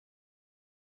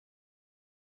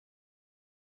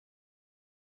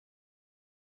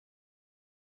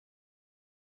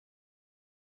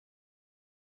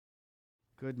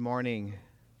Good morning.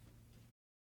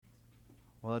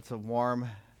 Well, it's a warm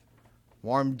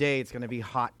day. It's going to be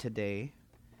hot today.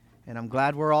 And I'm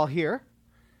glad we're all here.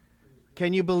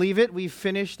 Can you believe it? We've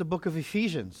finished the book of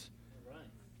Ephesians. Right.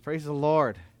 Praise the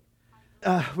Lord.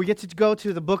 We get to go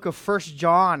to the book of 1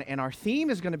 John, and our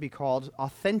theme is going to be called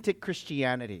Authentic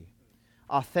Christianity.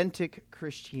 Authentic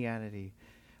Christianity.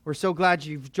 We're so glad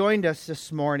you've joined us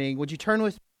this morning. Would you turn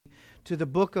with me to the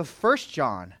book of 1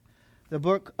 John? The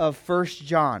book of 1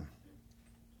 John.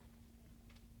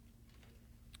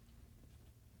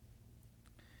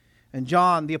 And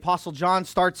John, the Apostle John,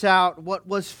 starts out, what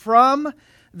was from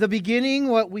the beginning,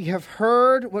 what we have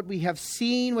heard, what we have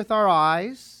seen with our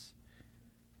eyes,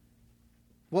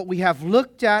 what we have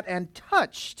looked at and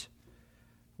touched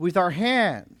with our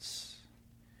hands,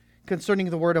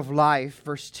 concerning the word of life.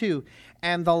 Verse 2,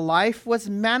 and the life was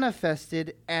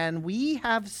manifested, and we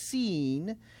have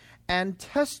seen and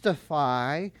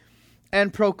testify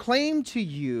and proclaim to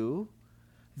you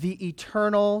the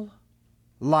eternal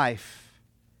life,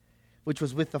 which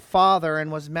was with the Father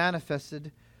and was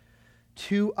manifested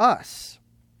to us.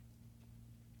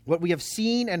 What we have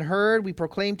seen and heard, we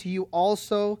proclaim to you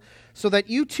also, so that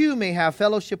you too may have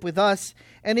fellowship with us.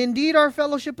 And indeed our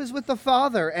fellowship is with the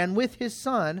Father and with His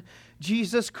Son,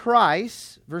 Jesus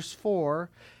Christ. Verse 4,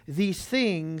 these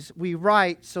things we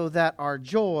write so that our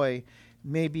joy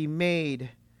may be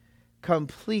made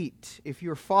complete. If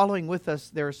you're following with us,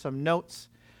 there are some notes.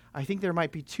 I think there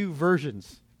might be two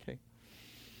versions. Okay.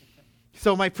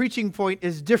 So my preaching point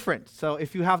is different. So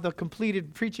if you have the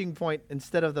completed preaching point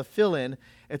instead of the fill-in,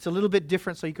 it's a little bit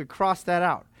different, so you could cross that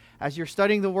out. As you're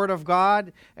studying the Word of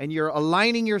God and you're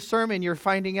aligning your sermon, you're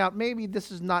finding out maybe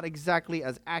this is not exactly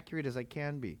as accurate as I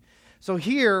can be. So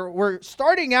here, we're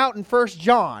starting out in 1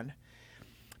 John.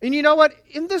 And you know what?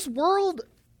 In this world,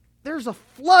 there's a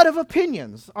flood of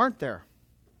opinions, aren't there?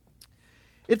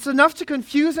 It's enough to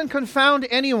confuse and confound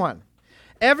anyone.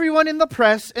 Everyone in the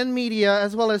press and media,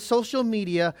 as well as social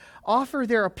media, offer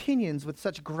their opinions with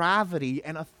such gravity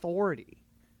and authority.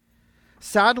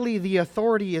 Sadly, the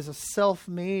authority is a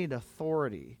self-made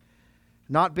authority,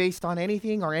 not based on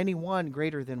anything or anyone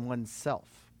greater than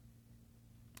oneself.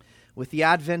 With the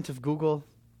advent of Google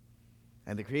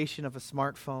and the creation of a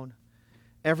smartphone,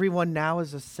 everyone now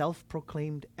is a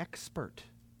self-proclaimed expert.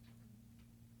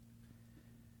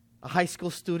 A high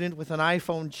school student with an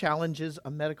iPhone challenges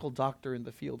a medical doctor in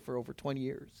the field for over 20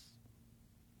 years.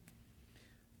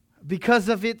 Because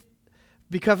if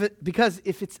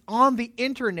it's on the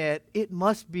internet, it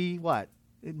must be what?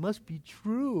 It must be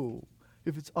true.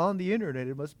 If it's on the internet,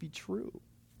 it must be true.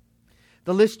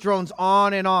 The list drones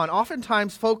on and on.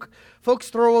 Oftentimes, folks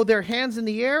throw their hands in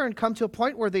the air and come to a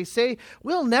point where they say,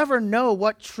 we'll never know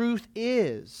what truth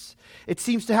is. It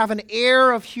seems to have an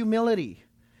air of humility.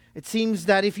 It seems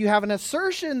that if you have an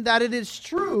assertion that it is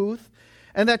truth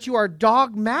and that you are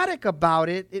dogmatic about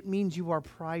it, it means you are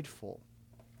prideful.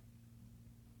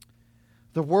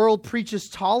 The world preaches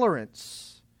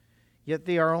tolerance, yet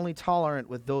they are only tolerant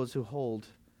with those who hold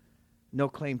no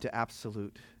claim to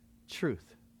absolute truth.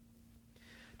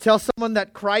 Tell someone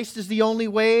that Christ is the only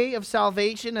way of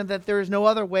salvation and that there is no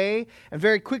other way, and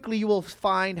very quickly you will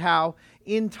find how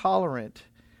intolerant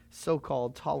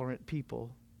so-called tolerant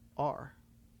people are.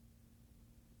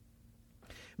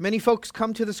 Many folks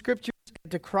come to the Scriptures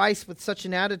and to Christ with such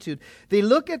an attitude. They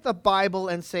look at the Bible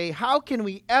and say, how can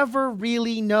we ever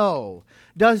really know?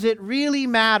 Does it really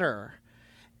matter?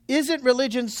 Isn't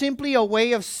religion simply a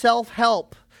way of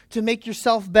self-help to make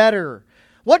yourself better?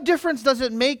 What difference does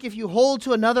it make if you hold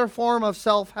to another form of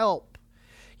self-help?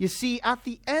 You see, at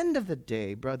the end of the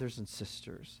day, brothers and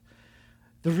sisters,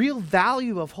 the real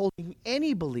value of holding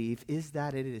any belief is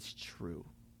that it is true.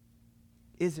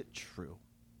 Is it true?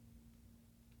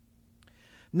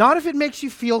 Not if it makes you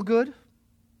feel good.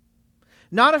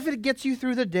 Not if it gets you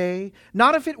through the day.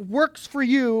 Not if it works for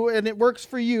you and it works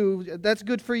for you. That's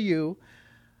good for you.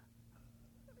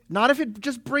 Not if it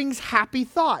just brings happy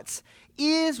thoughts.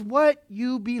 Is what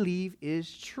you believe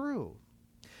is true.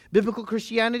 Biblical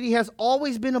Christianity has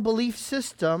always been a belief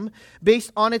system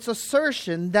based on its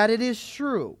assertion that it is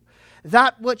true.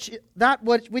 That which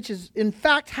is in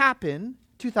fact happened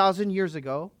 2,000 years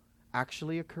ago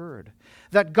actually occurred.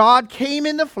 That God came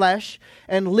in the flesh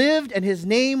and lived, and His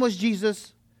name was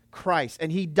Jesus Christ.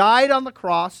 And He died on the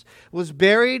cross, was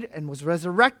buried, and was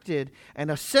resurrected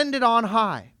and ascended on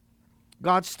high.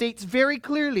 God states very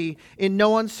clearly in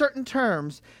no uncertain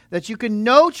terms that you can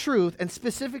know truth, and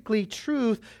specifically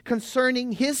truth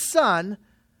concerning His Son,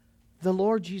 the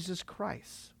Lord Jesus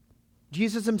Christ.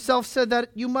 Jesus Himself said that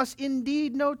you must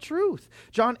indeed know truth.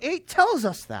 John 8 tells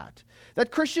us that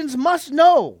Christians must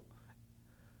know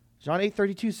John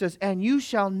 8:32 says, "And you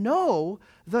shall know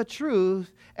the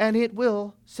truth, and it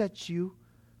will set you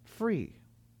free."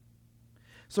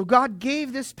 So God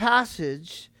gave this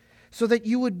passage so that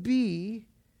you would be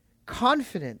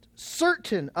confident,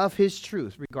 certain of His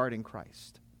truth regarding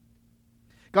Christ.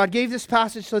 God gave this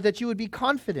passage so that you would be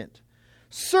confident,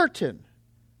 certain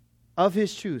of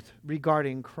His truth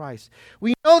regarding Christ.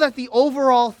 We know that the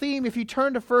overall theme, if you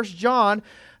turn to 1 John,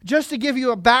 just to give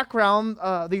you a background,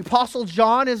 the Apostle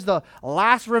John is the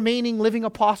last remaining living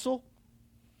apostle.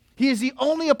 He is the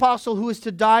only apostle who is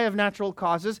to die of natural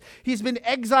causes. He's been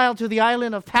exiled to the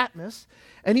island of Patmos,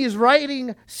 and he is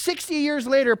writing 60 years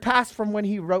later, past from when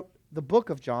he wrote the book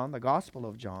of John, the Gospel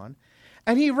of John,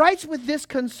 and he writes with this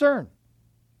concern.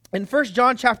 In 1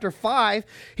 John chapter 5,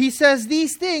 he says,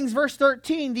 "These things," verse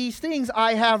 13, "these things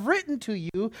I have written to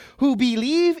you who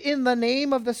believe in the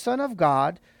name of the Son of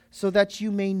God, so that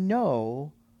you may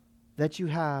know that you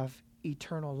have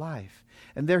eternal life."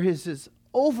 And there is his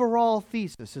overall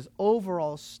thesis, his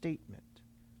overall statement.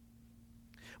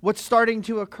 What's starting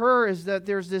to occur is that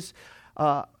there's this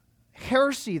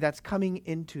heresy that's coming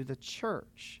into the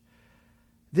church.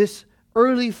 This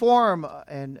early form,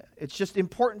 and it's just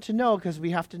important to know because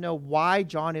we have to know why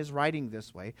John is writing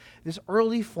this way, this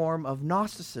early form of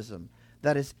Gnosticism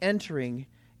that is entering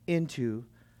into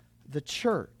the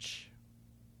church.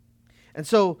 And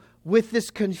so with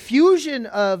this confusion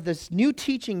of this new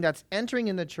teaching that's entering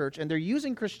in the church, and they're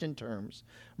using Christian terms,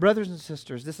 brothers and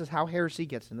sisters, this is how heresy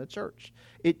gets in the church.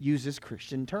 It uses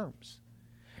Christian terms.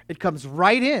 It comes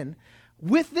right in.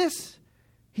 With this,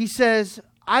 he says,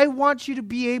 I want you to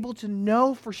be able to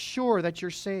know for sure that you're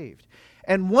saved.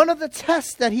 And one of the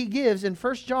tests that he gives in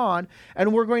 1 John,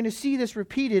 and we're going to see this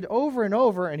repeated over and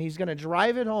over, and he's going to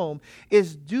drive it home,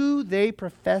 is do they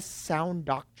profess sound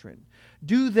doctrine?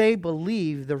 Do they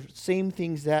believe the same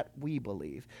things that we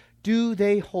believe? Do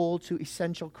they hold to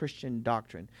essential Christian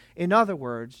doctrine? In other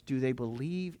words, do they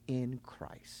believe in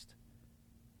Christ?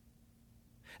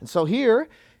 And so here,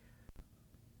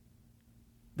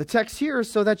 the text here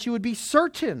is so that you would be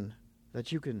certain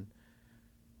that you can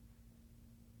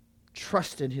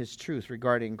trust in His truth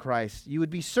regarding Christ. You would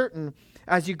be certain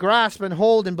as you grasp and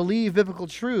hold and believe biblical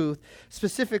truth,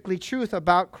 specifically truth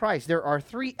about Christ. There are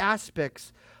three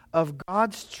aspects of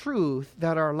God's truth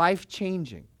that are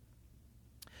life-changing.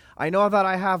 I know that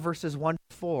I have verses 1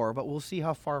 to 4, but we'll see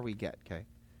how far we get, okay?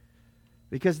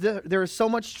 Because there is so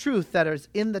much truth that is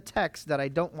in the text that I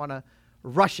don't want to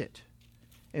rush it.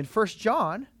 In 1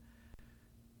 John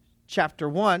chapter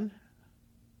 1,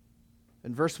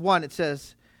 in verse 1, it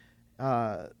says,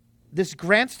 this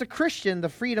grants the Christian the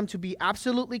freedom to be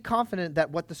absolutely confident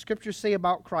that what the Scriptures say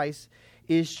about Christ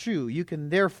is true. You can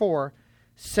therefore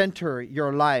center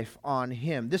your life on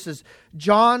Him. This is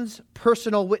John's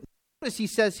personal witness. Notice he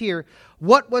says here,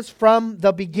 what was from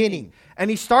the beginning. And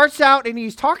he starts out and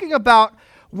he's talking about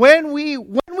when we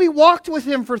walked with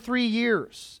Him for 3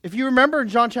 years. If you remember in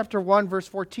John chapter 1, verse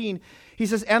 14, he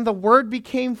says, "And the Word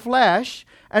became flesh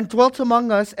and dwelt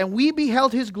among us, and we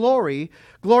beheld His glory,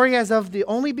 glory as of the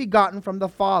only begotten from the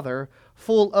Father,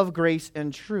 full of grace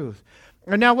and truth."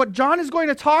 And now what John is going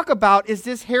to talk about is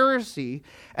this heresy,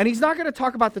 and he's not going to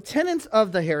talk about the tenets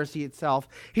of the heresy itself.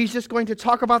 He's just going to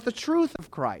talk about the truth of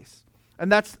Christ.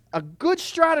 And that's a good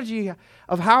strategy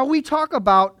of how we talk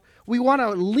about. We want to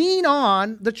lean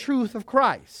on the truth of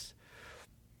Christ.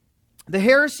 The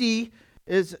heresy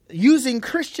is using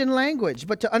Christian language,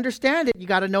 but to understand it, you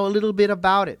got to know a little bit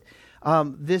about it.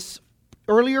 This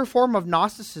earlier form of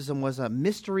Gnosticism was a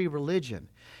mystery religion.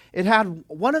 It had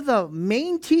one of the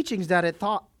main teachings that it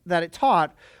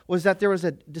taught was that there was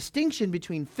a distinction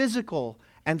between physical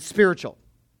and spiritual.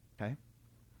 Okay,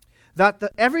 that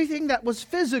everything that was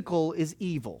physical is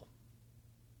evil.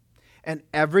 And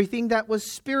everything that was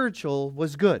spiritual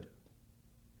was good.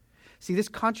 See, this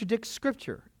contradicts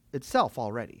Scripture itself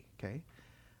already, okay?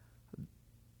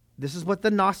 This is what the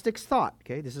Gnostics thought,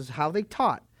 okay? This is how they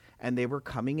taught. And they were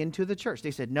coming into the church. They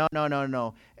said, no.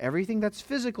 Everything that's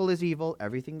physical is evil.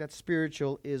 Everything that's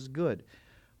spiritual is good.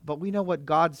 But we know what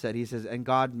God said. He says, and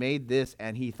God made this,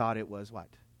 and He thought it was what?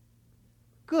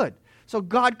 Good. So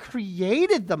God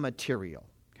created the material,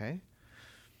 okay?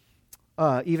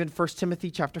 Even 1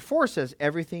 Timothy chapter 4 says,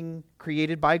 everything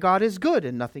created by God is good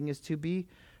and nothing is to be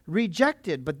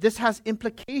rejected. But this has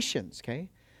implications, okay?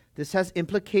 This has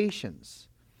implications.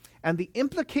 And the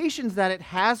implications that it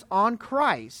has on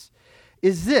Christ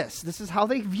is this. This is how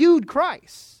they viewed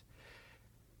Christ.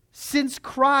 Since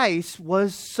Christ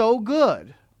was so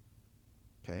good,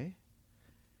 okay,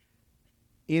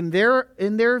 in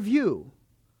their view,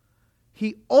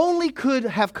 He only could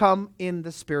have come in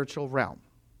the spiritual realm.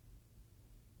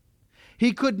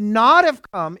 He could not have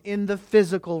come in the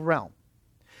physical realm.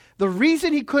 The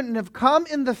reason he couldn't have come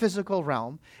in the physical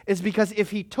realm is because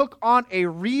if he took on a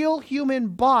real human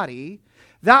body,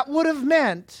 that would have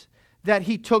meant that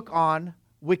he took on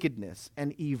wickedness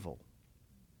and evil.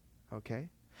 Okay?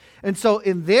 And so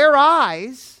in their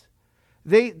eyes,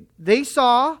 they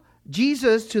saw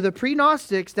Jesus, to the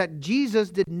pre-Gnostics, that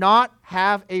Jesus did not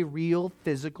have a real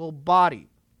physical body.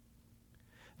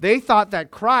 They thought that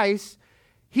Christ,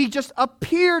 he just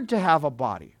appeared to have a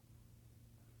body.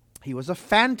 He was a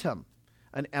phantom,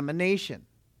 an emanation.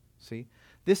 See,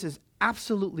 this is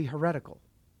absolutely heretical.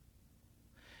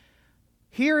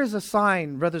 Here is a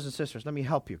sign, brothers and sisters, let me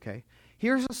help you, okay?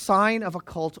 Here's a sign of a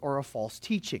cult or a false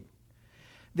teaching.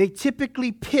 They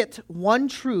typically pit one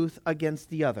truth against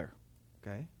the other,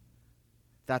 okay?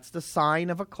 That's the sign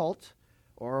of a cult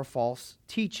or a false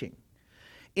teaching.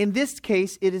 In this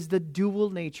case, it is the dual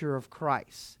nature of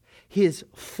Christ. His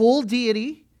full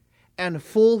deity and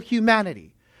full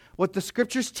humanity. What the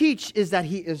scriptures teach is that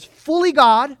he is fully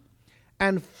God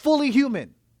and fully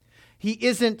human. He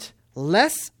isn't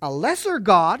a lesser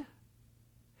God.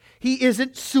 He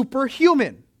isn't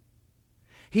superhuman.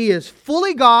 He is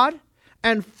fully God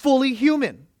and fully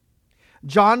human.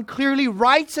 John clearly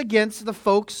writes against the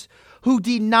folks who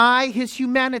deny his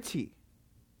humanity.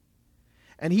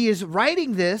 And he is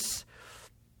writing this,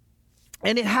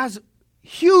 and it has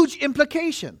huge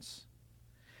implications.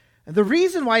 And the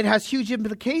reason why it has huge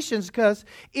implications is because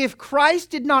if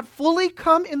Christ did not fully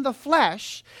come in the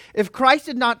flesh, if Christ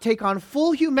did not take on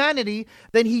full humanity,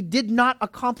 then he did not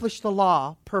accomplish the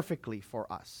law perfectly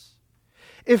for us.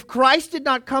 If Christ did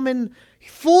not come in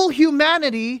full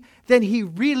humanity, then he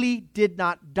really did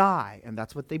not die. And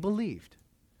that's what they believed.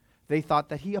 They thought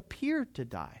that he appeared to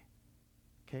die.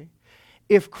 Okay?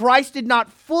 If Christ did not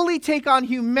fully take on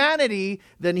humanity,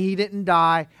 then he didn't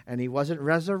die and he wasn't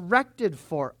resurrected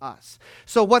for us.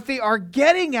 So what they are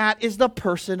getting at is the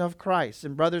person of Christ.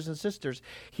 And brothers and sisters,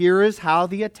 here is how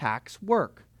the attacks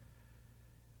work.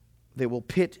 They will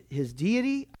pit his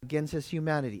deity against his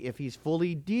humanity. If he's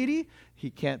fully deity,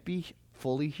 he can't be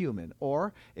fully human.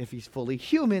 Or if he's fully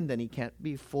human, then he can't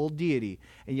be full deity.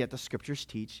 And yet the scriptures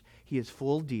teach he is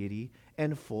full deity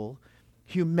and full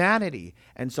humanity.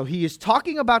 And so he is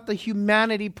talking about the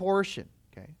humanity portion.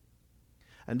 Okay?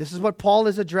 And this is what Paul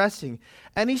is addressing.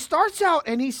 And he starts out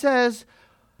and he says,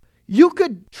 you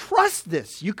could trust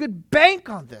this. You could bank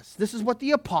on this. This is what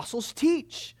the apostles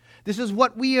teach. This is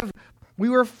what we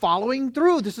were following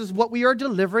through. This is what we are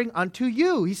delivering unto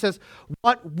you. He says,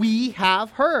 what we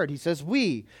have heard. He says,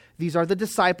 we. These are the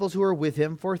disciples who are with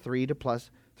him for 3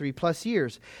 plus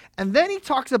years. And then he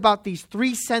talks about these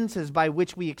 3 senses by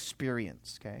which we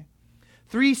experience. Okay?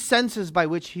 3 senses by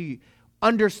which he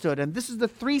understood. And this is the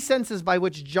 3 senses by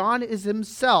which John is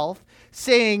himself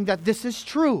saying that this is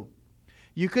true.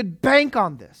 You could bank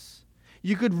on this.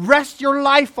 You could rest your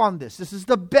life on this. This is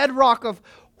the bedrock of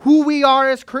who we are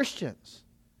as Christians.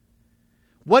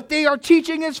 What they are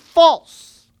teaching is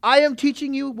false. I am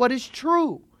teaching you what is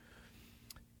true.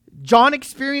 John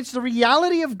experienced the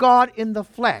reality of God in the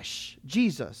flesh,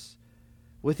 Jesus,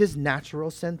 with his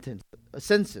natural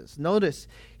senses. Notice,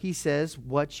 he says,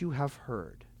 what you have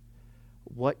heard.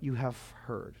 What you have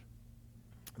heard.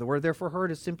 The word therefore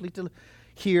heard is simply to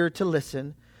hear, to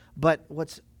listen. But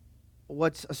what's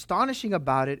astonishing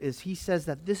about it is he says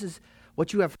that this is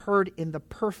what you have heard in the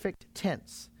perfect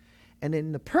tense. And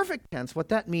in the perfect tense, what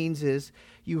that means is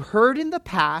you heard in the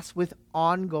past with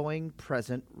ongoing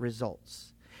present results.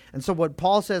 And so what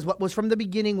Paul says, what was from the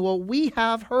beginning, well, we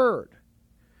have heard.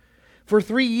 For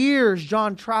 3 years,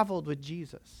 John traveled with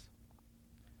Jesus.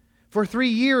 For 3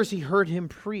 years, he heard him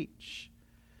preach.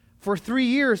 For 3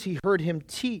 years, he heard him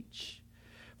teach.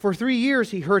 For 3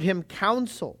 years, he heard him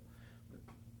counsel.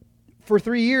 For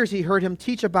 3 years, he heard him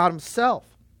teach about himself.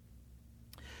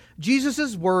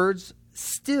 Jesus' words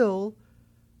still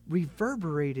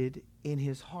reverberated in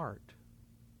his heart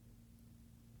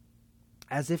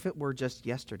as if it were just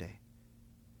yesterday.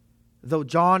 Though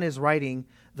John is writing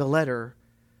the letter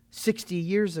 60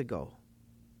 years ago.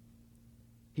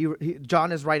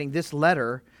 John is writing this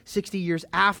letter 60 years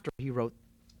after he wrote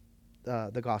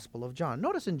the Gospel of John.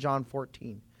 Notice in John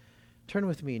 14. Turn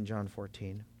with me in John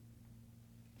 14.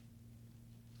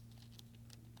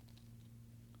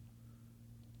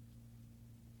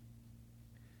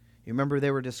 You remember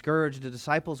they were discouraged. The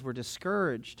disciples were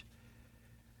discouraged.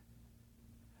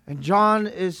 And John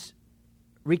is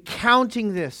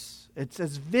recounting this. It's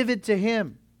as vivid to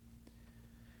him.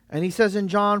 And he says in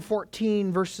John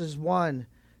 14, verses 1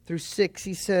 through 6,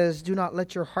 he says, do not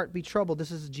let your heart be troubled.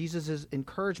 This is Jesus'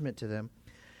 encouragement to them.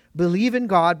 Believe in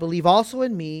God, believe also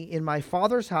in me. In my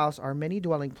Father's house are many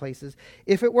dwelling places.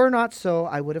 If it were not so,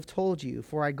 I would have told you,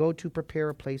 for I go to prepare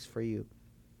a place for you.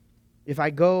 If I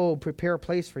go prepare a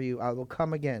place for you, I will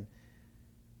come again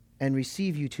and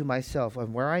receive you to myself.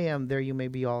 And where I am, there you may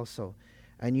be also.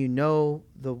 And you know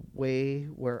the way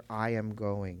where I am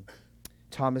going.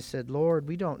 Thomas said, Lord,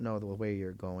 we don't know the way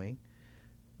you're going.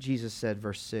 Jesus said,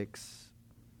 verse 6,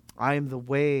 I am the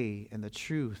way and the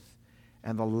truth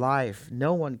and the life.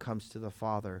 No one comes to the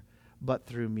Father but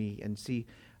through me. And see,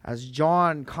 as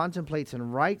John contemplates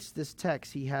and writes this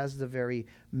text, he has the very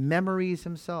memories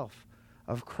himself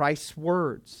of Christ's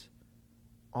words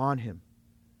on him.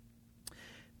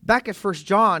 Back at 1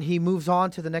 John, he moves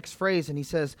on to the next phrase and he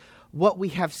says, what we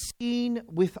have seen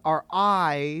with our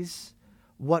eyes,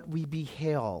 what we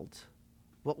beheld.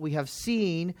 What we have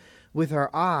seen with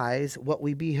our eyes, what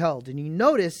we beheld. And you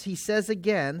notice he says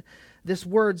again this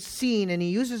word seen, and he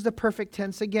uses the perfect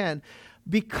tense again.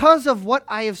 Because of what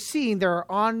I have seen, there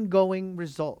are ongoing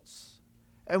results.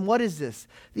 And what is this?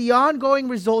 The ongoing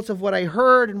results of what I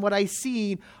heard and what I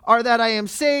seen are that I am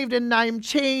saved and I am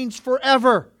changed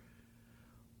forever.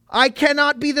 I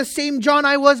cannot be the same John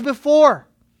I was before.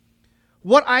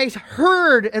 What I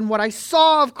heard and what I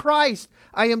saw of Christ,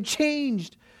 I am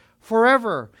changed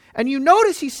forever. And you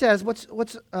notice he says,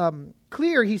 what's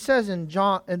clear, he says in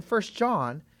 1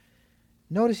 John,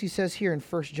 notice he says here in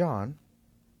 1 John,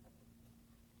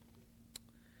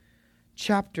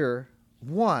 chapter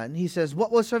 1, he says,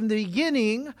 what was from the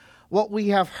beginning, what we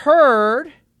have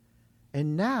heard,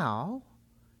 and now,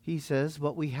 he says,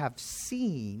 what we have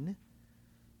seen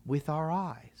with our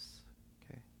eyes.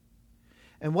 Okay.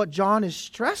 And what John is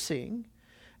stressing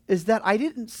is that I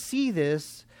didn't see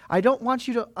this. I don't want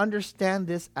you to understand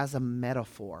this as a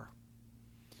metaphor.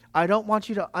 I don't want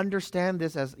you to understand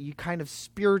this as you kind of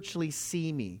spiritually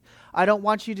see me. I don't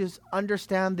want you to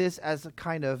understand this as a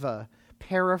kind of a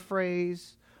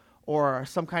paraphrase or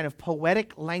some kind of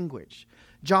poetic language.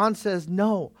 John says,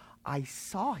 no, I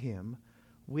saw him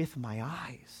with my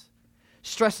eyes.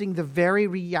 Stressing the very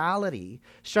reality,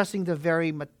 stressing the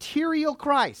very material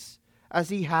Christ as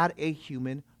he had a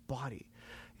human body.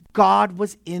 God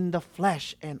was in the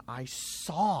flesh and I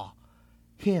saw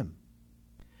him.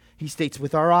 He states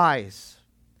with our eyes.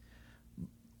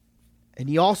 And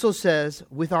he also says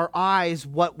with our eyes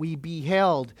what we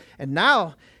beheld. And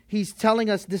now he's telling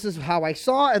us this is how I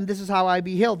saw and this is how I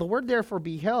beheld. The word there for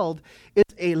beheld is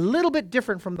a little bit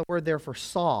different from the word there for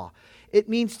saw. It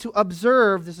means to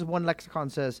observe, this is one lexicon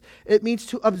says, it means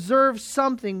to observe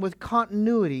something with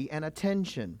continuity and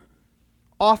attention,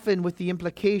 often with the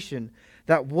implication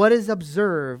that what is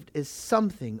observed is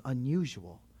something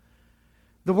unusual.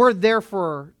 The word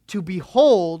therefore to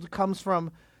behold comes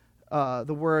from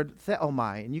the word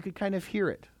theomai, and you could kind of hear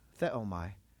it,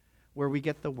 theomai, where we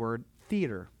get the word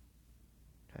theater.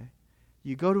 Okay?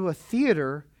 You go to a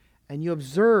theater and you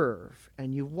observe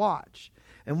and you watch.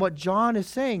 And what John is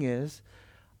saying is,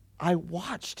 I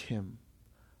watched him.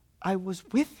 I was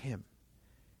with him.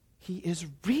 He is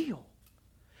real.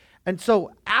 And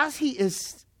so as he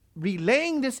is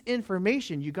relaying this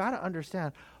information, you got to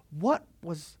understand, what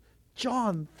was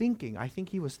John thinking? I think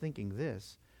he was thinking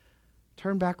this.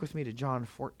 Turn back with me to John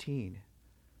 14.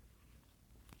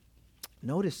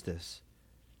 Notice this.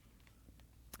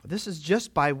 This is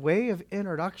just by way of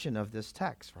introduction of this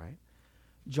text, right?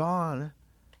 John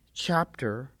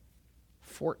chapter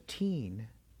 14.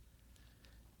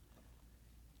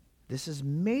 This is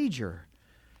major.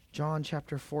 John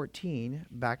chapter 14,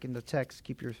 back in the text,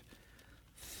 keep your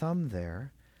thumb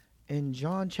there. In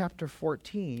John chapter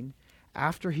 14,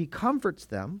 after he comforts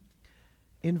them,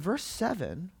 in verse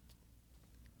 7,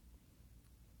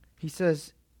 he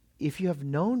says, if you have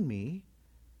known me,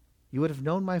 you would have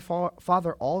known my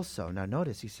Father also. Now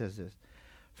notice he says this,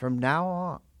 from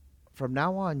now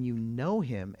on you know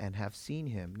him and have seen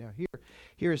him. Now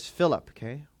here is Philip,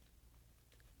 okay?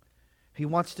 He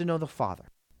wants to know the Father.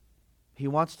 He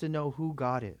wants to know who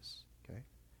God is, okay?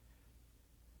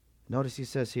 Notice he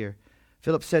says here,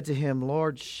 Philip said to him,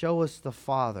 Lord, show us the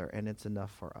Father, and it's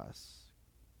enough for us.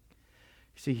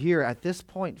 See here, at this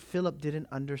point, Philip didn't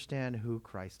understand who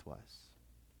Christ was.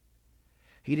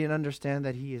 He didn't understand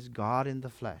that he is God in the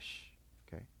flesh,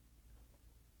 okay?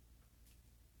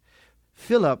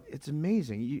 Philip, it's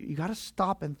amazing. You got to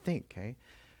stop and think, okay?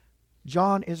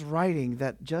 John is writing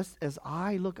that just as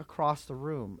I look across the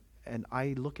room and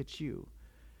I look at you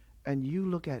and you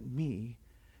look at me,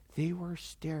 they were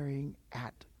staring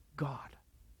at God.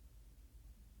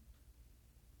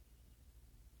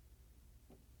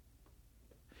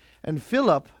 And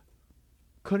Philip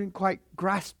couldn't quite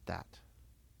grasp that.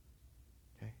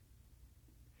 Okay?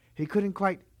 He couldn't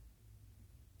quite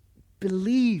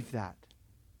believe that.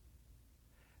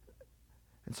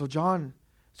 And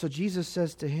so Jesus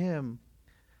says to him,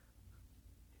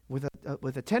 with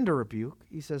a tender rebuke,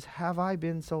 he says, have I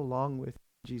been so long with you?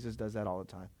 Jesus does that all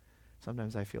the time.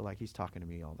 Sometimes I feel like he's talking to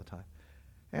me all the time.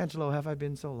 Angelo, have I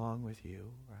been so long with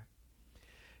you? Right?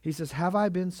 He says, have I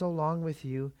been so long with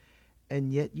you,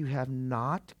 and yet you have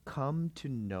not come to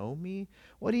know me?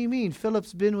 What do you mean?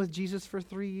 Philip's been with Jesus for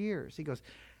 3 years. He goes,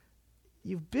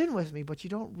 you've been with me, but you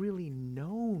don't really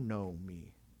know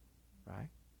me. Right?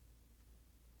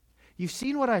 You've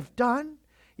seen what I've done.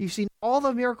 You've seen all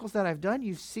the miracles that I've done.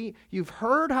 You've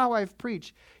heard how I've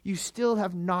preached. You still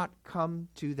have not come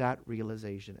to that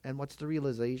realization. And what's the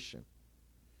realization?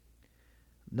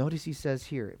 Notice he says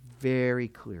here very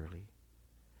clearly,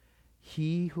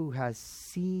 he who has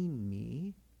seen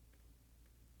me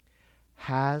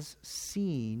has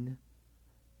seen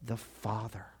the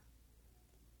Father.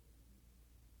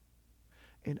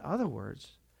 In other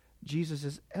words, Jesus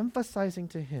is emphasizing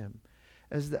to him,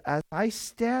 as I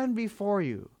stand before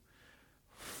you,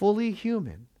 fully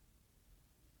human,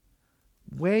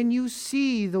 when you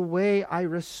see the way I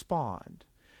respond,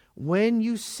 when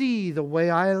you see the way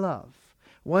I love,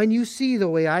 when you see the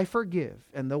way I forgive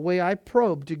and the way I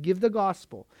probe to give the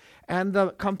gospel and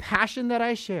the compassion that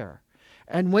I share,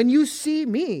 and when you see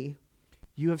me,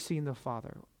 you have seen the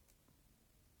Father.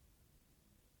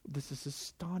 This is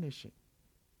astonishing.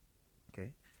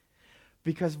 Okay?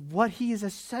 Because what he is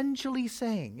essentially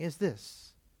saying is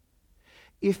this: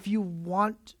 if you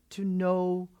want to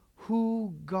know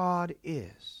who God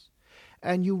is,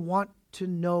 and you want to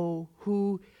know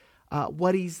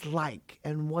what he's like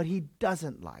and what he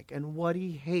doesn't like and what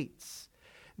he hates,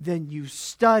 then you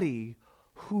study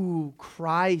who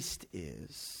Christ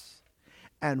is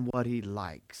and what he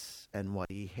likes and what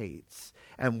he hates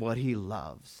and what he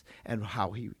loves and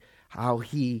how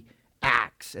he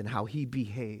acts and how he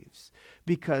behaves.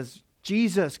 Because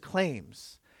Jesus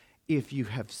claims, if you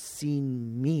have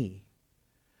seen me,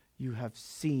 you have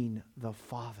seen the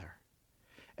Father.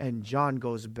 And John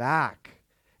goes back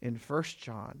in 1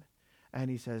 John and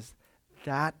he says,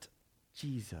 that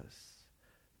Jesus,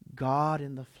 God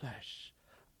in the flesh,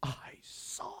 I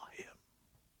saw him.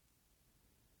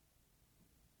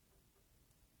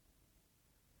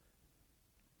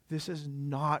 This is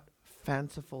not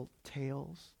fanciful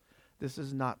tales. This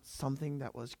is not something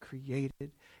that was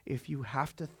created. If you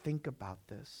have to think about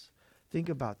this, think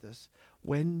about this.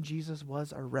 When Jesus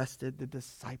was arrested, the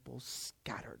disciples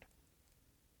scattered.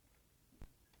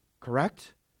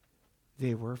 Correct?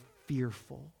 They were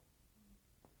fearful.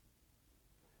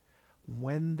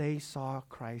 When they saw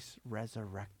Christ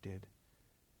resurrected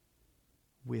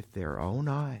with their own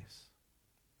eyes,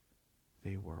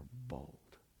 they were bold.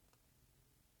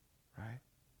 Right?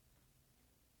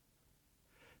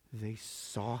 They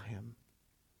saw him.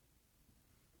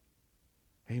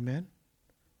 Amen?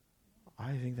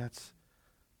 I think that's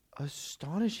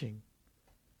astonishing.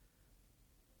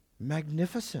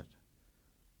 Magnificent.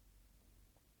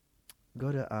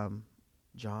 Go to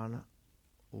John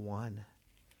 1.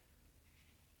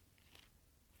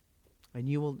 And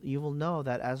you will know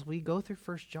that as we go through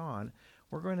 1 John,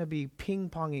 we're going to be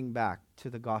ping-ponging back to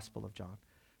the Gospel of John.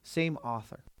 Same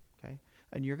author. Okay?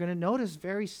 And you're going to notice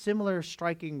very similar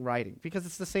striking writing because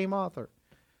it's the same author.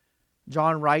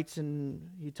 John writes and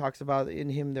he talks about in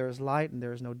him there is light and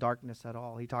there is no darkness at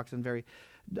all. He talks in very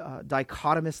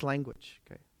dichotomous language.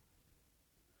 Okay?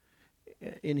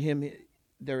 In him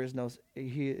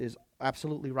he is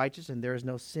absolutely righteous and there is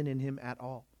no sin in him at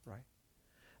all. Right?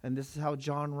 And this is how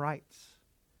John writes.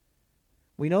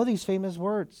 We know these famous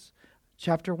words.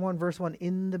 Chapter 1, verse 1,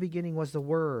 in the beginning was the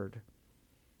Word,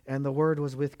 and the Word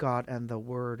was with God, and the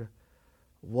Word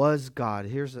was God.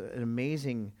 Here's an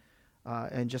amazing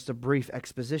and just a brief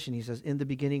exposition. He says, in the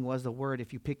beginning was the Word.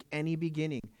 If you pick any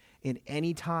beginning in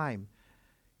any time,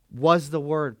 was the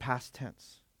Word, past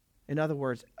tense. In other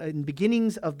words, in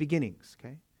beginnings of beginnings.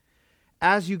 Okay.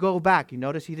 As you go back, you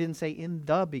notice he didn't say in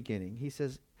the beginning. He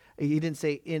didn't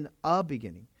say in a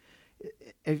beginning.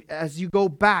 As you go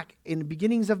back in the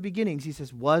beginnings of beginnings, he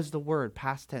says, was the Word,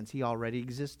 past tense. He already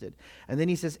existed. And then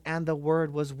he says, and the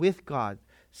Word was with God.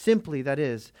 Simply, that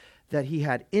is, that he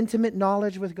had intimate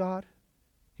knowledge with God.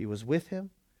 He was with him,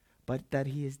 but that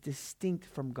he is distinct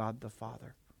from God the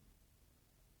Father.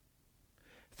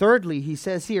 Thirdly, he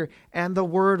says here, and the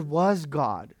Word was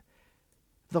God.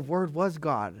 The Word was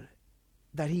God.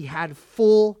 That he had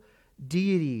full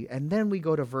deity. And then we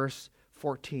go to verse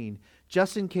 14.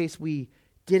 Just in case we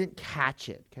didn't catch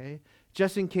it, okay?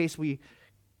 Just in case we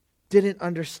didn't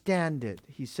understand it.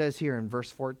 He says here in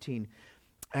verse 14,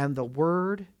 and the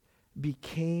Word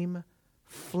became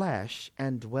flesh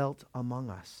and dwelt among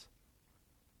us.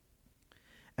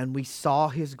 And we saw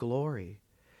his glory.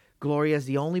 Glory as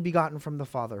the only begotten from the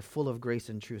Father, full of grace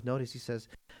and truth. Notice he says,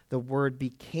 the Word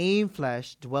became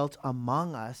flesh, dwelt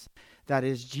among us. That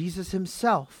is, Jesus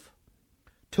himself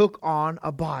took on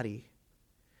a body.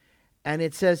 And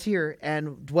it says here,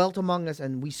 and dwelt among us,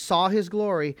 and we saw his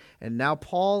glory. And now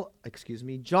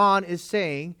John is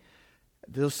saying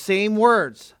those same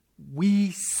words.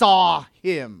 We saw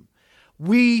him.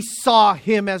 We saw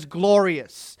him as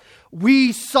glorious.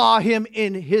 We saw him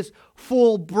in his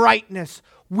full brightness.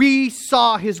 We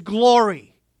saw his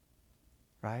glory.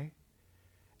 Right?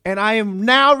 And I am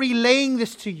now relaying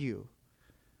this to you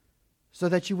so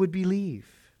that you would believe.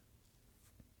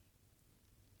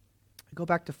 Go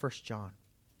back to 1 John.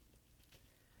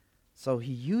 So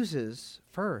he uses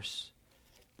first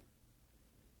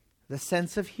the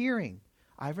sense of hearing.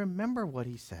 I remember what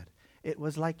he said. It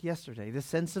was like yesterday. The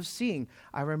sense of seeing.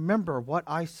 I remember what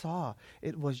I saw.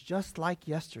 It was just like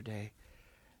yesterday.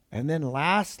 And then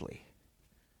lastly,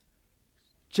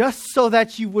 just so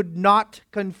that you would not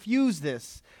confuse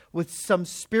this with some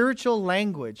spiritual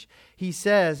language, he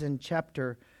says in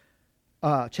chapter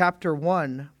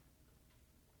 1,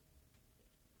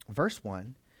 verse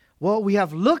 1, well, we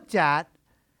have looked at,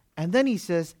 and then he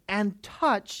says, and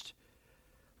touched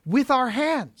with our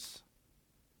hands.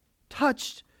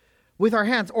 Touched with our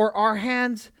hands, or our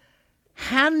hands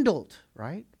handled,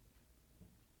 right?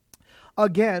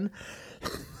 Again,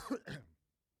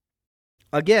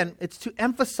 it's to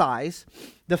emphasize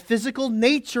the physical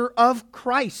nature of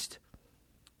Christ.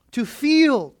 To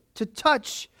feel, to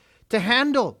touch, to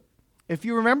handle. If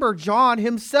you remember John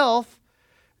himself,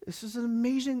 this is an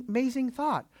amazing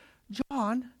thought.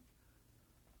 John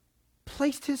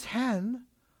placed his hand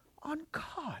on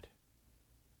God.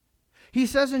 He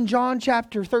says in John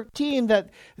chapter 13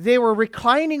 that they were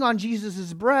reclining on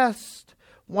Jesus' breast,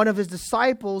 one of his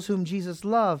disciples whom Jesus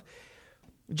loved.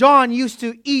 John used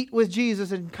to eat with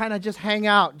Jesus and kind of just hang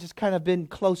out, just kind of been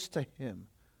close to him.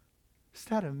 Is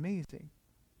that amazing?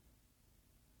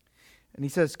 And he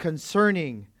says,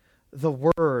 concerning the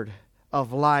word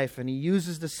of life. And he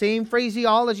uses the same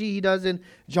phraseology he does in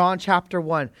John chapter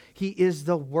 1. He is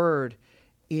the Word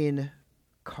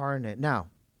incarnate. Now,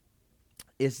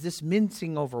 is this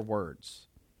mincing over words?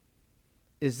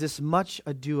 Is this much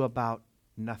ado about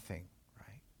nothing?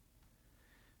 Right?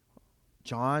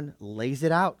 John lays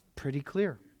it out pretty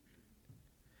clear.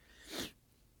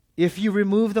 If you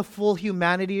remove the full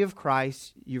humanity of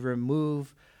Christ, you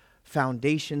remove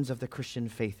foundations of the Christian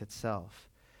faith itself.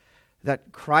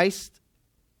 That Christ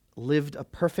lived a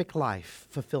perfect life,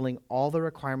 fulfilling all the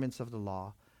requirements of the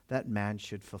law that man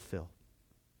should fulfill.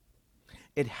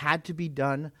 It had to be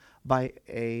done by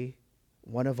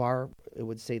one of our,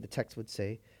 the text would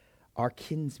say, our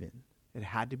kinsmen. It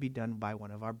had to be done by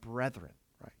one of our brethren,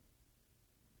 right?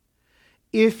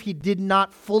 If he did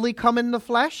not fully come in the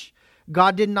flesh,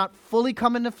 God did not fully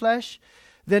come in the flesh,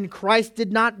 then Christ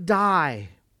did not die.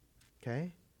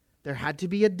 Okay? There had to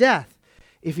be a death.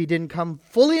 If he didn't come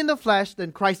fully in the flesh,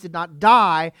 then Christ did not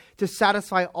die to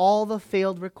satisfy all the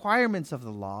failed requirements of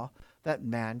the law that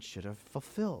man should have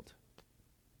fulfilled.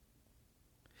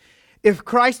 If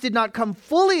Christ did not come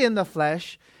fully in the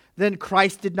flesh, then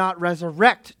Christ did not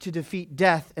resurrect to defeat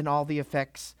death and all the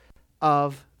effects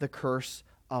of the curse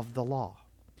of the law.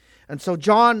 And so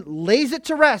John lays it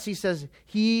to rest. He says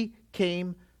he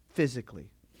came physically.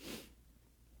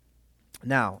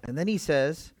 Now, and then he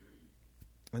says,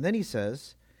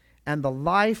 and the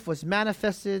life was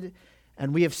manifested,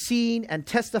 and we have seen and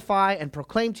testify and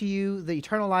proclaim to you the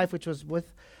eternal life which was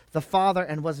with the Father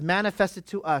and was manifested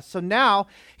to us. So now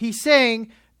he's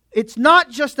saying, it's not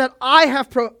just that I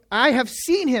have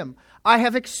seen him, I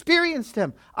have experienced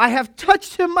him, I have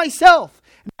touched him myself.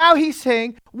 Now he's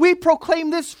saying, we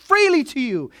proclaim this freely to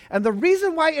you. And the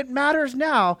reason why it matters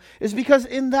now is because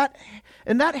in that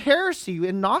heresy,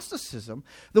 in Gnosticism,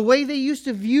 the way they used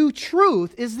to view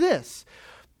truth is this: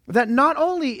 that not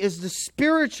only is the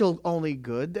spiritual only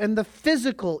good and the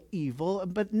physical evil,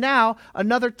 but now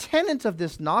another tenet of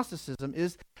this Gnosticism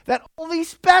is that only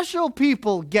special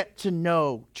people get to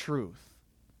know truth.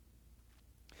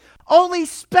 Only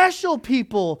special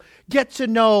people get to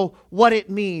know what it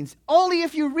means. Only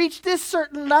if you reach this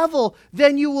certain level,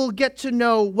 then you will get to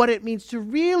know what it means to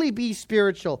really be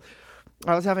spiritual.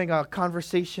 I was having a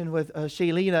conversation with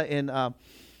Shailena in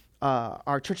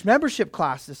our church membership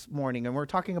class this morning, and we're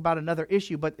talking about another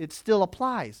issue, but it still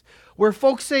applies. Where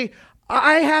folks say,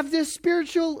 I have this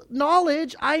spiritual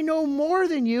knowledge, I know more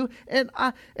than you, and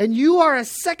you are a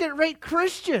second-rate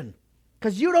Christian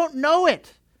because you don't know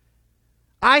it.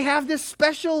 I have this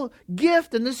special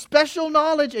gift and this special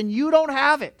knowledge, and you don't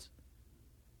have it.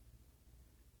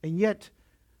 And yet,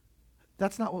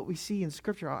 that's not what we see in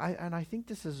Scripture. And I think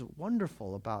this is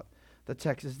wonderful about the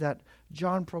text, is that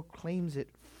John proclaims it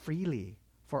freely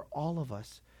for all of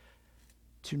us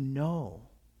to know.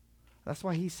 That's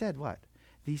why he said what?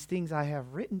 These things I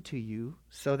have written to you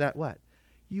so that what?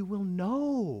 You will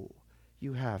know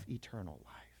you have eternal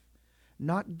life.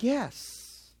 Not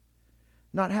guess.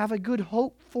 Not have a good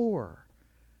hope for.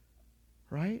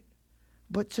 Right?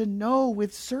 But to know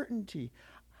with certainty.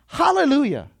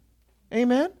 Hallelujah.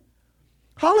 Amen?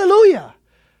 Hallelujah.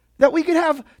 That we could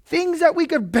have things that we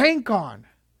could bank on.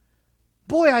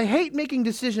 Boy, I hate making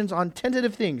decisions on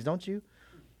tentative things, don't you?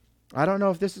 I don't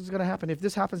know if this is going to happen. If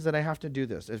this happens, then I have to do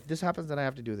this. If this happens, then I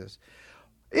have to do this.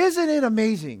 Isn't it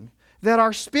amazing that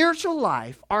our spiritual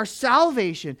life, our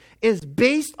salvation, is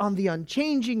based on the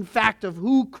unchanging fact of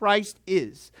who Christ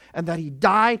is, and that He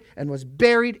died and was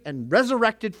buried and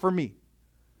resurrected for me?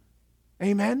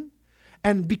 Amen?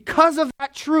 And because of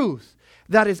that truth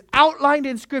that is outlined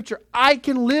in Scripture, I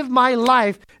can live my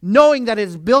life knowing that it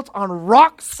is built on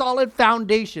rock solid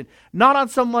foundation, not on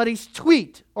somebody's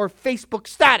tweet or Facebook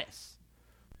status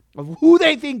of who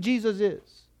they think Jesus is,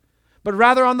 but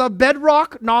rather on the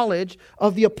bedrock knowledge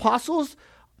of the apostles'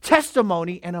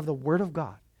 testimony and of the Word of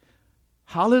God.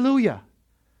 Hallelujah.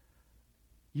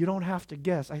 You don't have to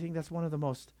guess. I think that's one of the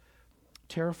most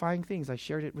terrifying things. I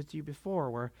shared it with you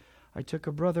before, where I took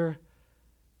a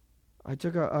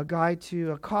guy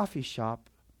to a coffee shop,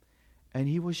 and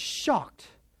he was shocked.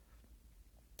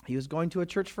 He was going to a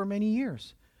church for many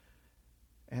years.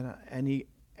 And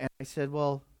I said,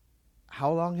 well,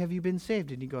 how long have you been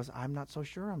saved? And he goes, I'm not so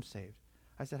sure I'm saved.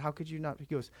 I said, how could you not? He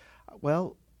goes,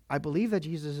 well, I believe that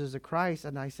Jesus is the Christ.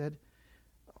 And I said,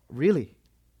 really?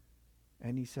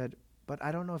 And he said, but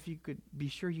I don't know if you could be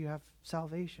sure you have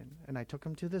salvation. And I took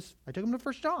him to 1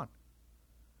 John.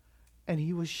 And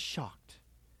he was shocked.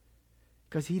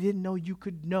 Because he didn't know you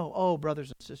could know. Oh,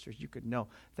 brothers and sisters, you could know.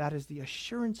 That is the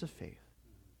assurance of faith.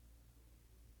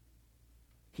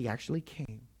 He actually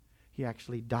came. He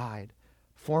actually died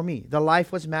for me. The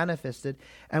life was manifested,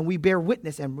 and we bear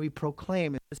witness and we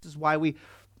proclaim. And this is why we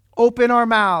open our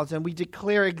mouths and we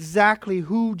declare exactly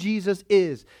who Jesus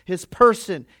is, His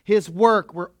person, His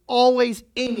work. We're always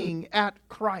aiming at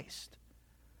Christ.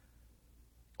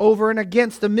 Over and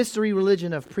against the mystery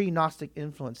religion of pre-Gnostic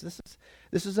influence.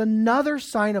 This is another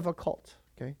sign of a cult.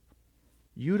 Okay,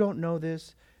 you don't know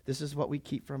this. This is what we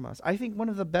keep from us. I think one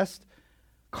of the best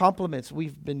compliments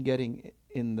we've been getting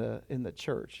in the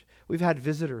church. We've had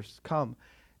visitors come,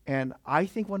 and I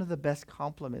think one of the best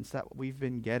compliments that we've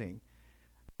been getting,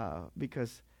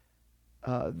 because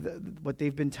what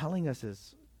they've been telling us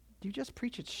is, you just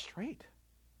preach it straight.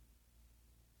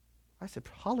 I said,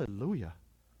 hallelujah.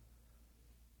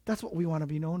 That's what we want to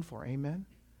be known for, amen?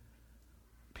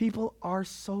 People are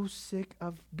so sick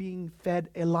of being fed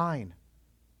a line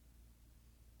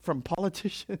from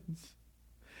politicians,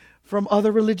 from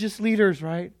other religious leaders,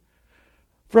 right?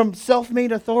 From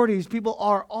self-made authorities. People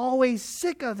are always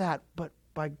sick of that. But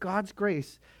by God's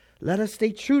grace, let us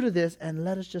stay true to this and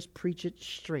let us just preach it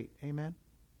straight, amen?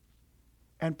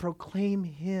 And proclaim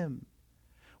Him.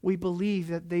 We believe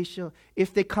that they shall,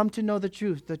 if they come to know the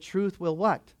truth will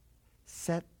what?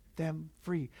 Set them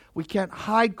free. We can't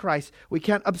hide Christ. We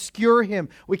can't obscure Him.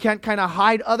 We can't kind of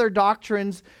hide other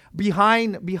doctrines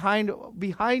behind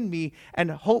me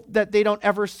and hope that they don't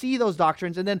ever see those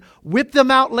doctrines and then whip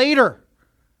them out later.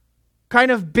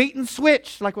 Kind of bait and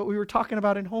switch, like what we were talking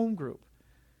about in home group.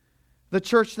 The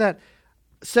church that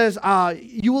says,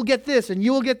 you will get this and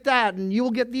you will get that and you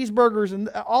will get these burgers and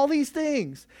all these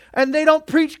things. And they don't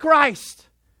preach Christ.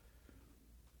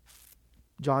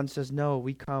 John says, no,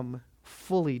 we come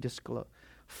full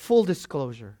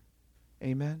disclosure.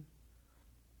 Amen.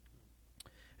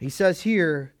 He says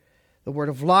here, the word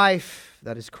of life,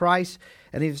 that is Christ,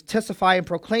 and He has testified and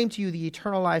proclaimed to you the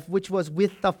eternal life, which was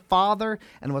with the Father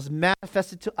and was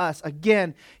manifested to us.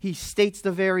 Again, he states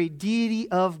the very deity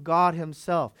of God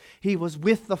Himself. He was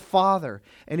with the Father.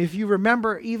 And if you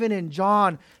remember, even in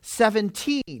John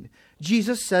 17,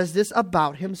 Jesus says this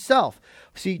about Himself.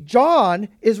 See, John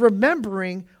is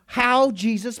remembering how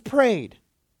Jesus prayed.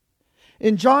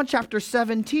 In John chapter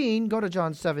 17, go to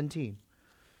John 17.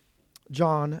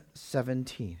 John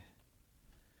 17.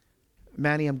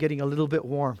 Manny, I'm getting a little bit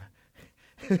warm.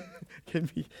 Can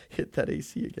we hit that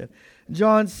AC again?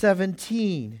 John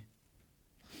 17.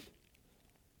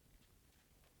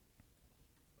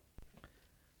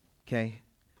 Okay.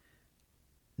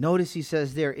 Notice he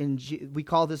says there, we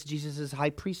call this Jesus' high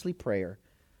priestly prayer.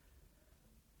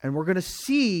 And we're going to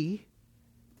see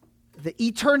the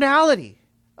eternality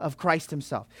of Christ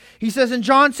himself. He says in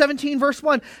John 17, verse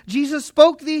 1, Jesus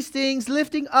spoke these things,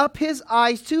 lifting up his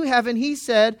eyes to heaven. He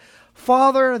said,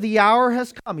 Father, the hour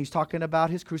has come. He's talking about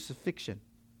his crucifixion.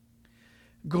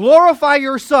 Glorify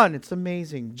your Son. It's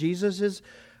amazing. Jesus is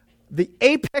the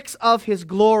apex of his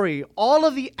glory. All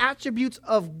of the attributes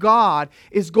of God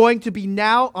is going to be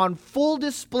now on full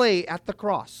display at the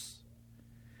cross.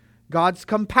 God's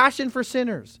compassion for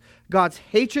sinners, God's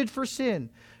hatred for sin,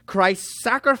 Christ's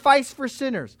sacrifice for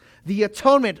sinners, the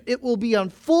atonement, it will be on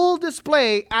full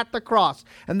display at the cross.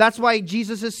 And that's why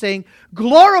Jesus is saying,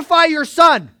 glorify your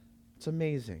Son. It's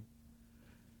amazing.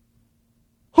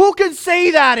 Who can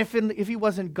say that if he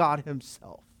wasn't God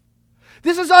himself?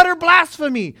 This is utter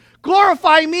blasphemy.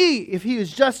 Glorify me if he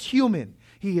is just human.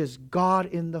 He is God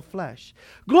in the flesh.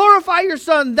 Glorify your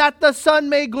Son, that the Son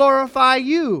may glorify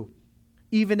you,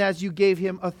 even as you gave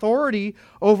him authority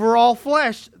over all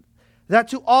flesh, that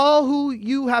to all who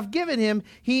you have given him,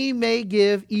 he may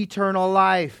give eternal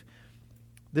life.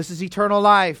 This is eternal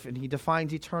life, and he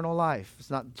defines eternal life. It's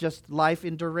not just life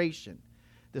in duration.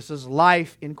 This is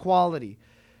life in quality.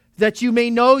 That you may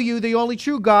know you, the only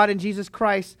true God, and Jesus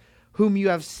Christ, whom you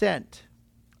have sent.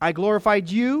 I glorified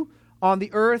you on the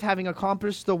earth, having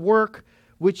accomplished the work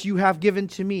which you have given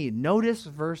to me. Notice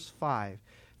verse 5.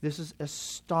 This is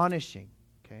astonishing.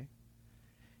 Okay?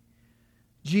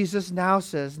 Jesus now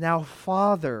says, now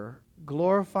Father,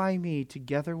 glorify me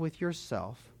together with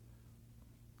yourself,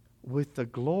 with the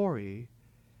glory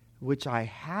which I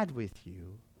had with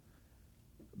you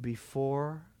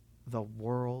before the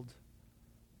world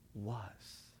was.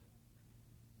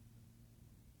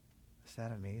 Is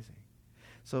that amazing?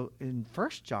 So in 1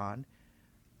 John,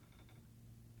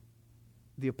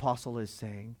 the apostle is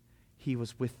saying he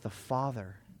was with the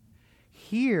Father.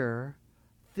 Here,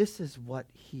 this is what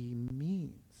he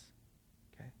means.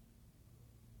 Okay?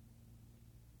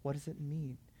 What does it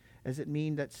mean? Does it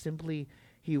mean that simply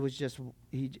he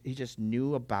just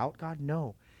knew about God?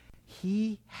 No.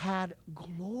 He had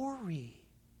glory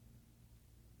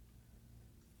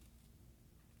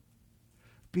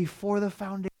before the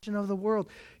foundation of the world.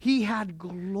 He had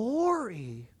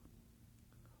glory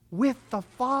with the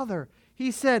Father. He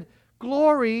said,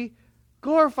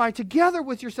 glorify together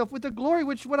with yourself with the glory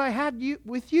which what I had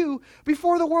with you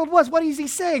before the world was. What is he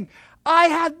saying? I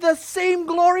had the same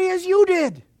glory as you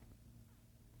did.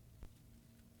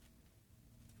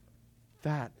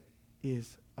 That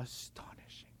is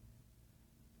astonishing.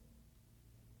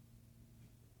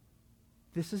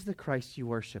 This is the Christ you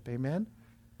worship. Amen?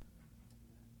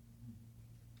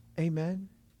 Amen?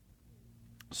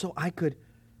 So I could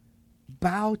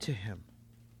bow to him.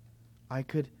 I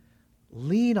could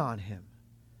lean on him.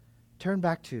 Turn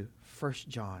back to 1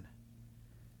 John.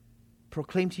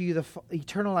 Proclaim to you the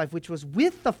eternal life which was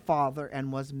with the Father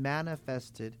and was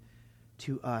manifested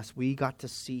to us. We got to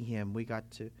see him. We got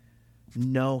to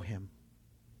know him.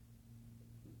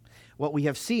 What we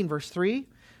have seen, verse 3,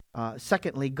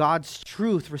 secondly, God's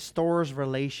truth restores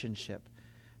relationship.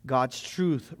 God's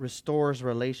truth restores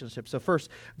relationship. So first,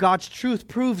 God's truth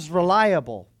proves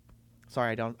reliable.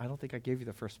 Sorry, I don't think I gave you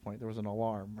the first point. There was an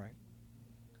alarm, right?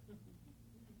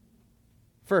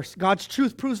 First, God's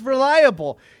truth proves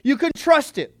reliable. You can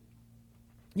trust it.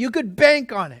 You could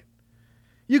bank on it.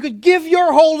 You could give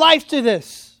your whole life to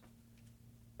this.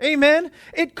 Amen?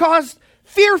 It caused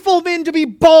fearful men to be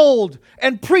bold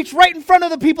and preach right in front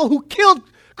of the people who killed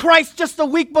Christ just a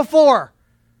week before.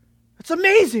 It's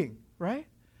amazing, right?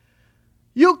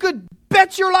 You could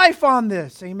bet your life on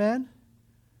this. Amen?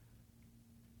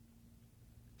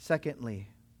 Secondly,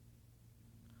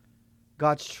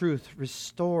 God's truth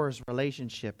restores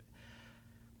relationship.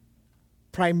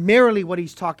 Primarily what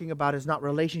he's talking about is not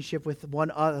relationship with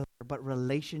one another, but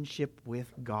relationship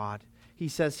with God. He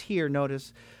says here,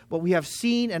 notice, what we have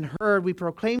seen and heard, we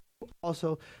proclaim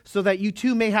also, so that you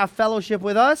too may have fellowship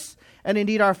with us. And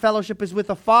indeed our fellowship is with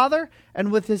the Father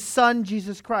and with his Son,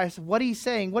 Jesus Christ. What he's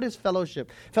saying, what is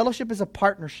fellowship? Fellowship is a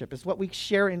partnership. It's what we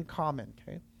share in common.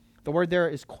 Okay? The word there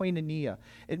is koinonia.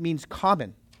 It means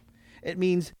common. It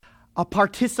means a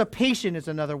participation is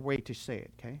another way to say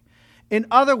it. Okay? In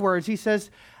other words, he says,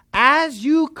 as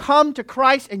you come to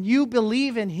Christ and you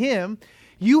believe in him,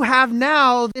 you have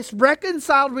now this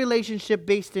reconciled relationship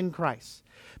based in Christ.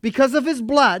 Because of his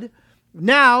blood,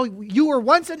 now you were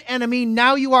once an enemy,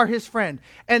 now you are his friend.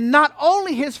 And not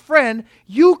only his friend,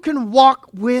 you can walk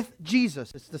with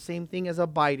Jesus. It's the same thing as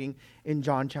abiding in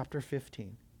John chapter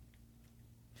 15.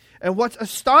 And what's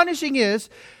astonishing is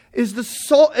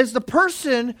the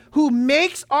person who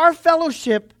makes our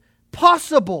fellowship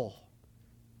possible.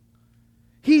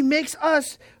 He makes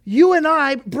us, you and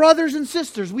I, brothers and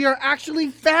sisters. We are actually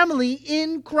family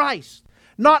in Christ.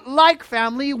 Not like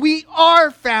family, we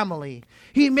are family.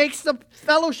 He makes the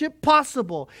fellowship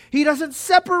possible. He doesn't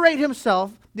separate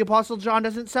himself. The Apostle John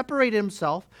doesn't separate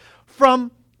himself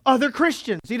from other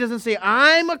Christians. He doesn't say,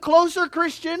 I'm a closer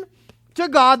Christian to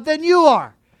God than you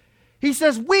are. He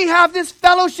says, we have this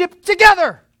fellowship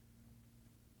together.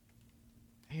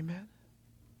 Amen.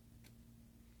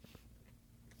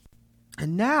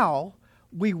 And now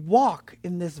we walk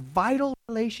in this vital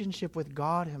relationship with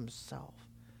God himself.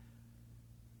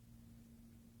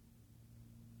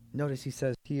 Notice he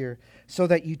says here, so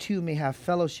that you too may have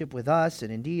fellowship with us.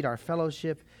 And indeed, our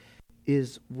fellowship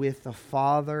is with the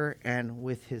Father and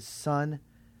with his Son,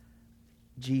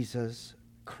 Jesus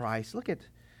Christ. Look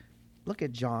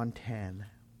at John 10.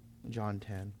 John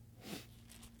 10.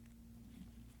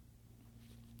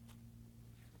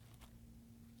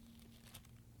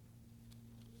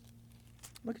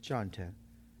 Look at John 10.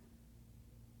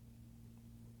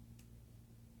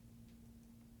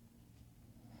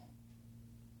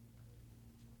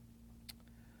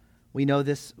 We know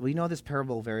this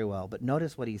parable very well, but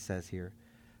notice what he says here.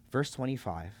 Verse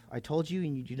 25. I told you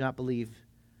and you do not believe.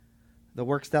 The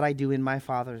works that I do in my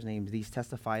Father's name, these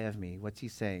testify of me. What's he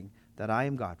saying? That I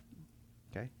am God.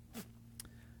 Okay?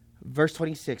 Verse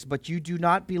 26. But you do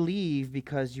not believe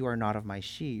because you are not of my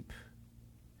sheep.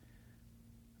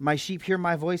 My sheep hear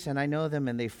my voice and I know them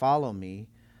and they follow me.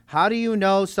 How do you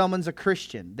know someone's a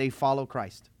Christian? They follow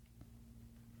Christ.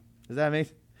 Does that make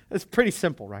sense? It's pretty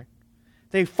simple, right?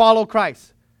 They follow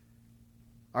Christ.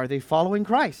 Are they following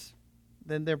Christ?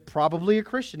 Then they're probably a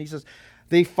Christian. He says,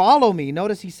 they follow me.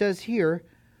 Notice he says here,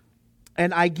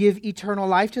 and I give eternal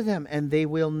life to them, and they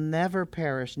will never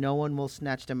perish. No one will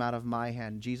snatch them out of my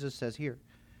hand. Jesus says here,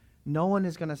 no one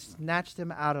is going to snatch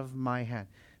them out of my hand.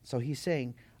 So he's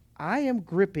saying, I am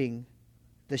gripping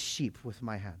the sheep with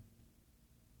my hand.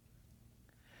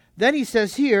 Then he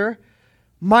says here,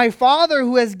 my Father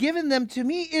who has given them to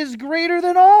me is greater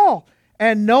than all,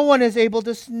 and no one is able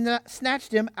to snatch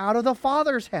them out of the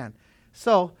Father's hand.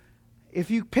 So, if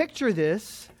you picture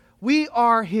this, we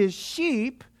are his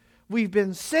sheep. We've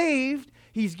been saved.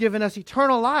 He's given us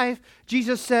eternal life.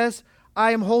 Jesus says,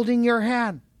 I am holding your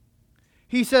hand.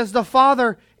 He says, the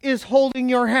Father is holding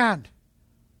your hand.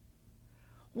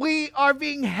 We are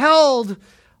being held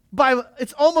by,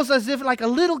 it's almost as if like a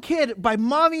little kid, by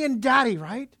mommy and daddy,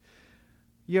 right?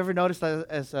 You ever notice that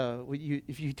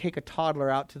if you take a toddler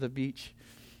out to the beach,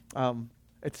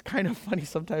 it's kind of funny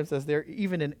sometimes as they're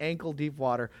even in ankle-deep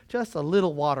water, just a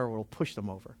little water will push them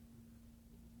over,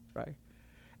 right?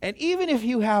 And even if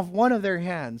you have one of their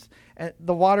hands, and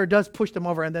the water does push them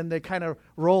over, and then they kind of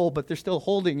roll, but they're still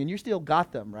holding, and you still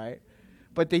got them, right?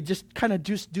 But they just kind of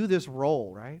just do this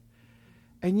roll, right?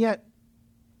 And yet,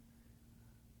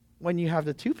 when you have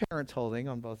the two parents holding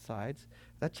on both sides,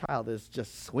 that child is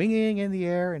just swinging in the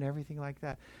air and everything like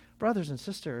that. Brothers and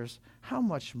sisters, how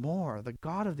much more the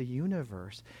God of the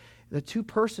universe, the two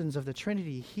persons of the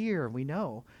Trinity here, we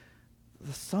know,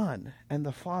 the Son and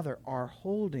the Father are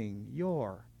holding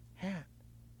your hand.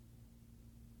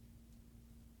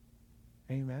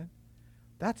 Amen?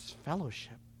 That's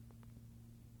fellowship.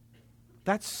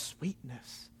 That's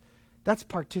sweetness. That's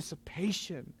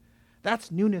participation.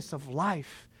 That's newness of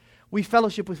life. We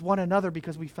fellowship with one another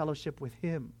because we fellowship with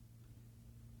him.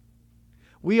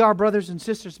 We are brothers and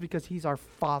sisters because he's our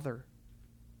Father.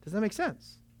 Does that make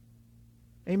sense?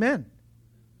 Amen.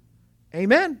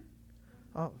 Amen.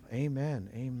 Oh, amen.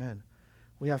 Amen.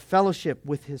 We have fellowship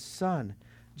with his Son,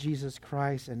 Jesus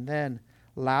Christ. And then,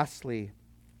 lastly,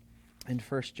 in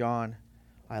 1 John,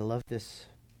 I love this.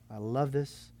 I love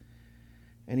this.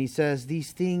 And he says,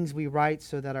 these things we write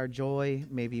so that our joy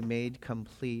may be made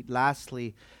complete.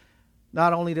 Lastly,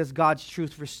 not only does God's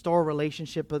truth restore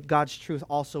relationship, but God's truth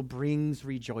also brings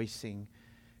rejoicing.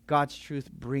 God's truth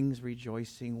brings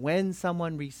rejoicing. When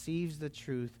someone receives the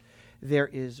truth, there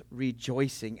is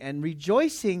rejoicing. And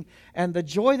rejoicing and the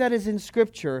joy that is in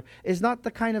Scripture is not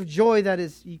the kind of joy that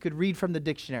is you could read from the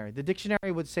dictionary. The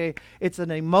dictionary would say it's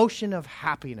an emotion of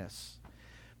happiness.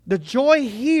 The joy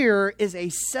here is a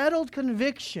settled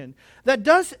conviction that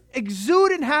does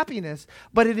exude in happiness,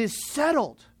 but it is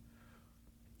settled.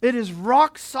 It is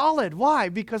rock solid. Why?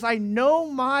 Because I know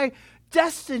my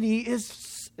destiny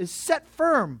is set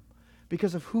firm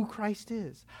because of who Christ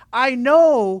is. I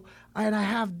know and I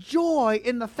have joy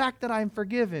in the fact that I'm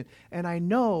forgiven. And I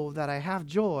know that I have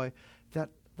joy that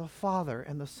the Father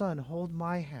and the Son hold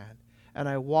my hand. And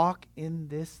I walk in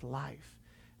this life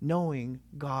knowing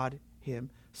God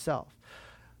himself.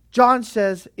 John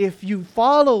says, if you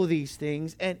follow these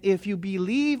things and if you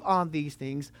believe on these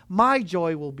things, my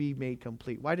joy will be made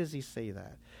complete. Why does he say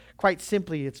that? Quite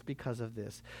simply, it's because of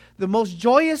this. The most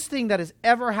joyous thing that has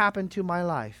ever happened to my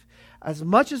life, as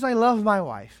much as I love my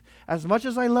wife, as much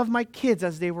as I love my kids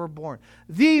as they were born,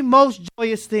 the most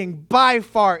joyous thing by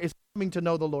far is coming to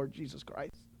know the Lord Jesus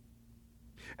Christ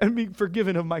and being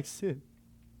forgiven of my sin.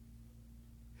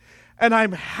 And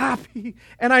I'm happy,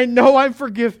 and I know I'm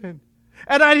forgiven.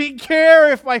 And I didn't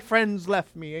care if my friends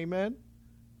left me. Amen?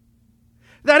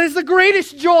 That is the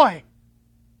greatest joy.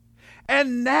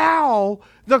 And now,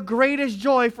 the greatest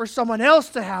joy for someone else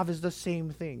to have is the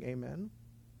same thing. Amen?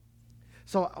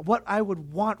 So what I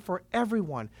would want for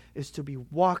everyone is to be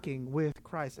walking with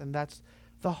Christ. And that's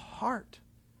the heart.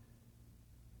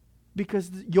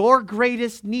 Because your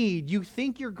greatest need, you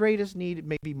think your greatest need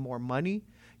may be more money.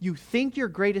 You think your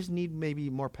greatest need may be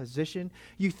more position.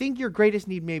 You think your greatest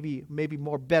need may be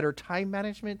more better time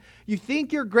management. You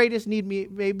think your greatest need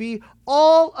may be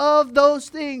all of those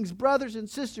things. Brothers and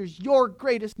sisters, your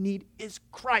greatest need is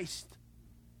Christ.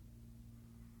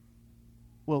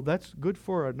 Well, that's good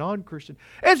for a non-Christian.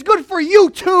 It's good for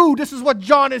you too. This is what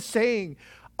John is saying.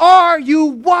 Are you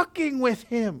walking with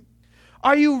Him?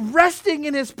 Are you resting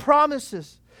in His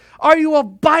promises? Are you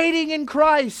abiding in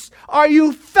Christ? Are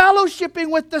you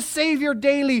fellowshipping with the Savior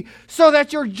daily so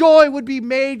that your joy would be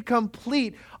made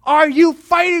complete? Are you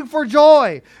fighting for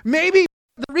joy? Maybe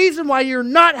the reason why you're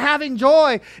not having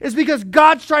joy is because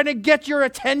God's trying to get your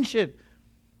attention.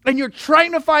 And you're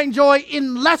trying to find joy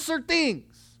in lesser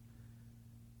things.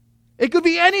 It could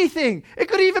be anything. It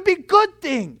could even be good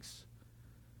things.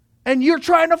 And you're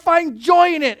trying to find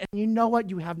joy in it. And you know what?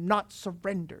 You have not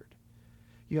surrendered.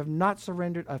 You have not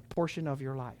surrendered a portion of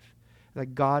your life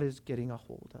that God is getting a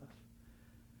hold of.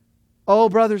 Oh,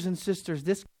 brothers and sisters,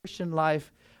 this Christian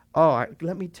life,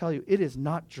 let me tell you, it is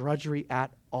not drudgery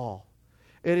at all.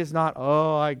 It is not,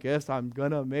 I guess I'm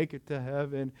going to make it to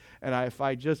heaven. And if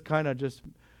I just kind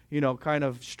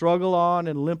of struggle on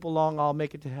and limp along, I'll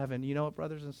make it to heaven. You know what,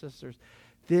 brothers and sisters?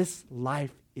 This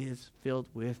life is filled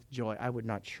with joy. I would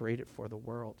not trade it for the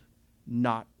world.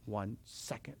 Not 1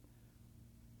 second.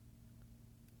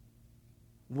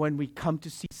 When we come to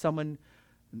see someone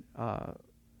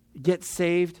get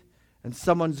saved and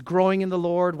someone's growing in the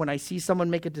Lord, when I see someone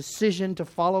make a decision to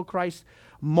follow Christ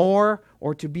more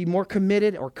or to be more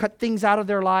committed or cut things out of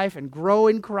their life and grow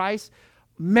in Christ,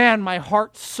 man, my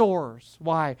heart soars.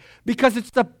 Why? Because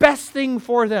it's the best thing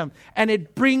for them and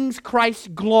it brings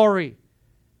Christ glory.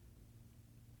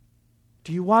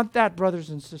 Do you want that, brothers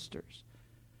and sisters?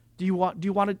 Do you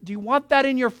want that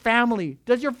in your family?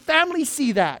 Does your family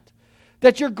see that?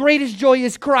 That your greatest joy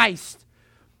is Christ.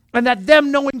 And that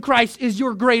them knowing Christ is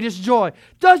your greatest joy.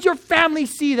 Does your family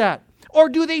see that? Or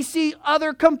do they see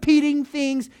other competing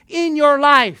things in your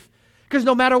life? Because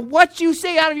no matter what you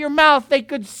say out of your mouth, they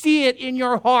could see it in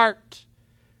your heart.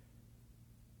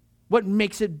 What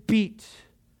makes it beat?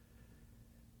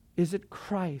 Is it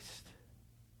Christ?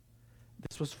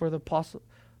 This was for the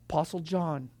Apostle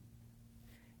John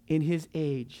in his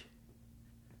age.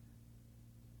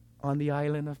 On the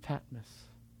island of Patmos,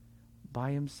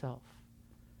 by himself.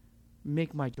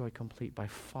 Make my joy complete by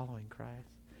following Christ.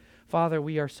 Father,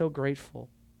 we are so grateful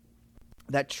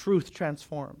that truth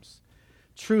transforms.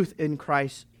 Truth in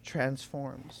Christ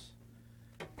transforms.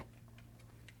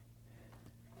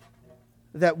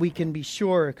 That we can be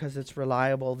sure because it's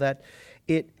reliable, that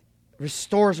it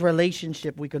restores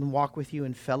relationship. We can walk with you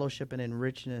in fellowship and in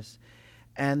richness,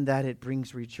 and that it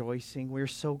brings rejoicing. We're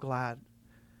so glad.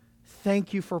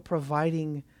 Thank you for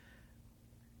providing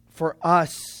for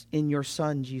us in your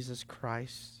Son, Jesus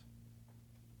Christ.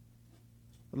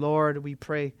 Lord, we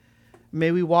pray,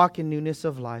 may we walk in newness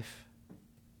of life.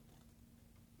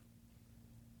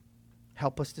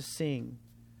 Help us to sing.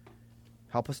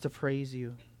 Help us to praise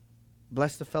you.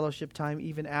 Bless the fellowship time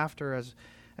even after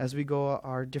as we go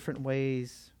our different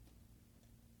ways.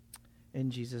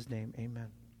 In Jesus' name, amen.